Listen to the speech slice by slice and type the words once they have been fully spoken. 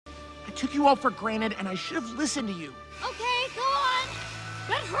took you all for granted, and I should have listened to you. Okay, go on.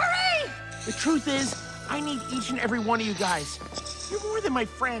 But hurry! The truth is, I need each and every one of you guys. You're more than my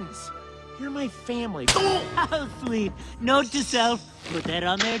friends. You're my family. How sweet. Note to self, put that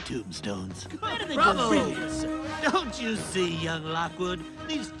on their tombstones. Better than Bravo. brilliant, sir. Don't you see, young Lockwood?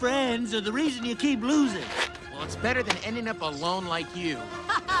 These friends are the reason you keep losing. Well, it's better than ending up alone like you.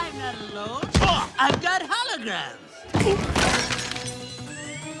 I'm not alone. I've got holograms.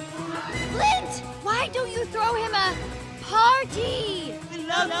 Flint! Why don't you throw him a party? We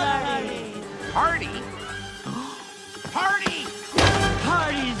love parties. Party? Party!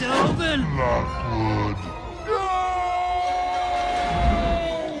 Party's open. Lockwood.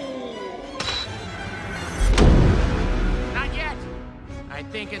 Not yet. I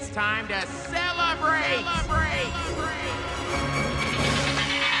think it's time to celebrate!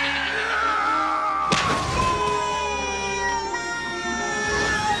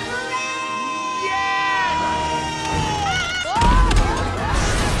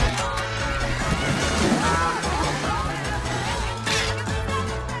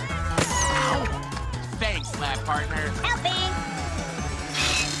 Thanks, lab partner. Helping!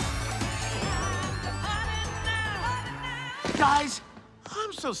 Guys,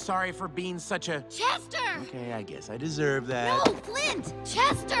 I'm so sorry for being such a... Chester! Okay, I guess I deserve that. No, Flint!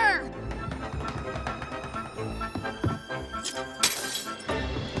 Chester!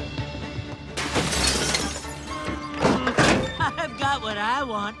 I've got what I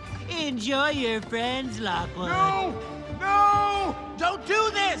want. Enjoy your friends, Lockwood. No! No! Don't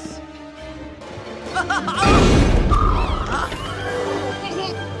do this!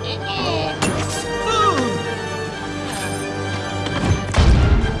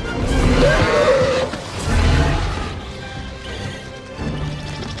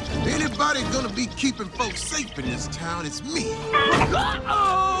 Anybody gonna be keeping folks safe in this town, it's me.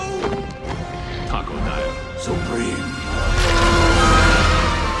 Taco Diet Supreme.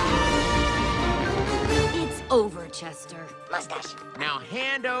 It's over, Chester. Mustache. Now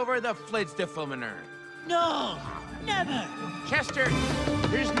hand over the Flintstofuminer. No, never. Chester,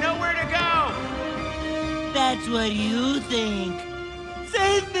 there's nowhere to go! That's what you think.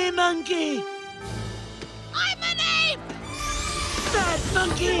 Save me, monkey! I'm an ape! Bad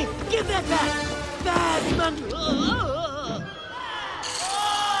monkey! Give that back! Bad monkey! Oh!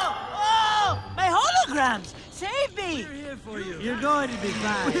 My holograms! Save me! We're here for you. You're going to be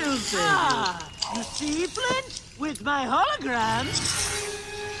fine. We'll save you see, Flint? With my holograms...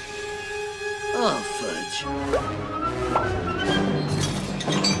 Oh, fudge.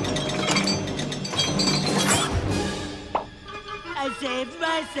 I saved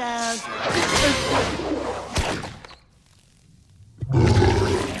myself.